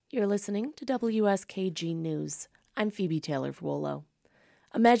You're listening to WSKG News. I'm Phoebe Taylor-Vuolo.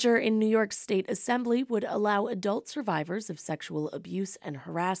 A measure in New York State Assembly would allow adult survivors of sexual abuse and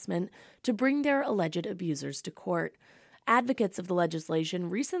harassment to bring their alleged abusers to court. Advocates of the legislation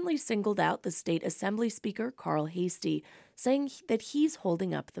recently singled out the State Assembly Speaker Carl Heastie, saying that he's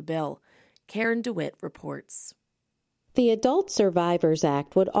holding up the bill. Karen DeWitt reports. The Adult Survivors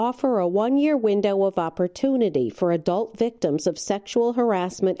Act would offer a one-year window of opportunity for adult victims of sexual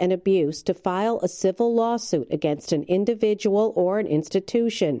harassment and abuse to file a civil lawsuit against an individual or an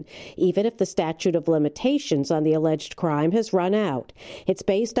institution, even if the statute of limitations on the alleged crime has run out. It's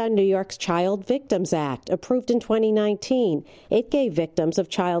based on New York's Child Victims Act, approved in 2019. It gave victims of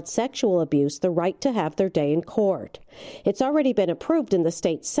child sexual abuse the right to have their day in court. It's already been approved in the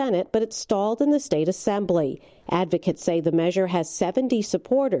state Senate, but it's stalled in the state Assembly. Advocates say the measure has 70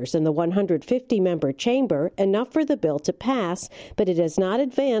 supporters in the 150-member chamber, enough for the bill to pass, but it has not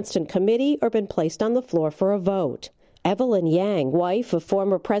advanced in committee or been placed on the floor for a vote. Evelyn Yang, wife of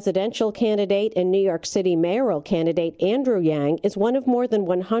former presidential candidate and New York City mayoral candidate Andrew Yang, is one of more than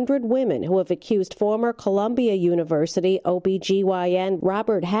 100 women who have accused former Columbia University OBGYN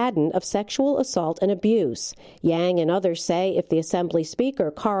Robert Haddon of sexual assault and abuse. Yang and others say if the Assembly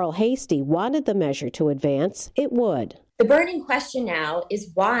Speaker Carl Heastie wanted the measure to advance, it would. The burning question now is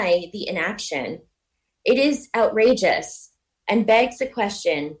why the inaction? It is outrageous and begs the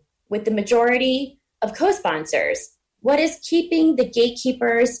question, with the majority of co-sponsors, what is keeping the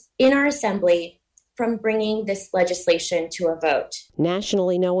gatekeepers in our assembly from bringing this legislation to a vote?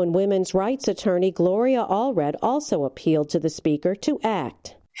 Nationally known women's rights attorney Gloria Allred also appealed to the Speaker to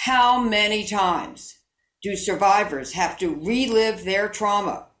act. How many times do survivors have to relive their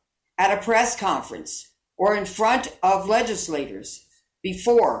trauma at a press conference or in front of legislators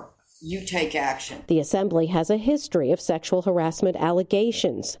before you take action? The Assembly has a history of sexual harassment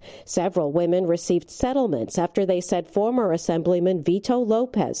allegations. Several women received settlements after they said former Assemblyman Vito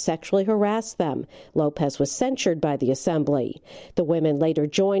Lopez sexually harassed them. Lopez was censured by the Assembly. The women later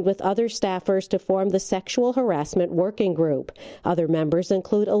joined with other staffers to form the Sexual Harassment Working Group. Other members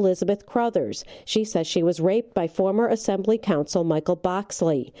include Elizabeth Crothers. She says she was raped by former Assembly counsel Michael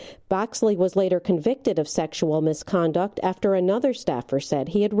Boxley. Boxley was later convicted of sexual misconduct after another staffer said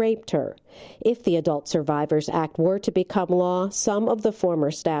he had raped her. If the Adult Survivors Act were to become law, some of the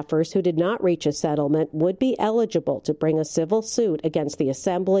former staffers who did not reach a settlement would be eligible to bring a civil suit against the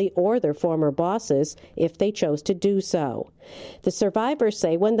Assembly or their former bosses if they chose to do so. The survivors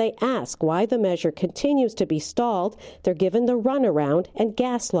say when they ask why the measure continues to be stalled, they're given the runaround and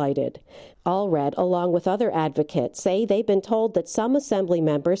gaslighted. Allred, along with other advocates, say they've been told that some Assembly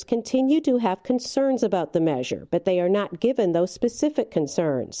members continue to have concerns about the measure, but they are not given those specific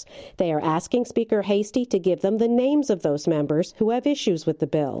concerns. They are asking Speaker Heastie to give them the names of those members who have issues with the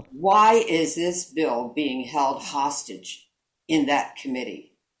bill. Why is this bill being held hostage in that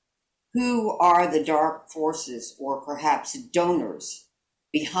committee? Who are the dark forces or perhaps donors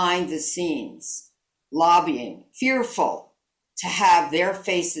behind the scenes, lobbying, fearful to have their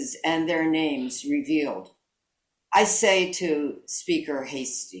faces and their names revealed? I say to Speaker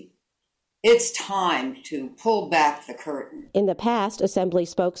Heastie, it's time to pull back the curtain. In the past, Assembly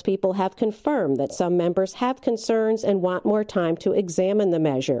spokespeople have confirmed that some members have concerns and want more time to examine the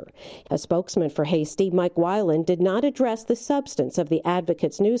measure. A spokesman for Heastie, Mike Weiland, did not address the substance of the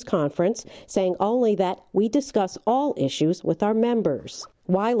Advocates news conference, saying only that we discuss all issues with our members.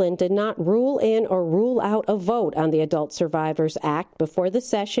 Weiland did not rule in or rule out a vote on the Adult Survivors Act before the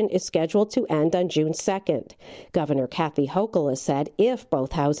session is scheduled to end on June 2nd. Governor Kathy Hochul has said if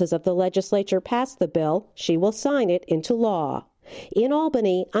both houses of the legislature pass the bill, she will sign it into law. In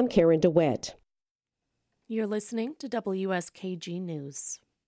Albany, I'm Karen DeWitt. You're listening to WSKG News.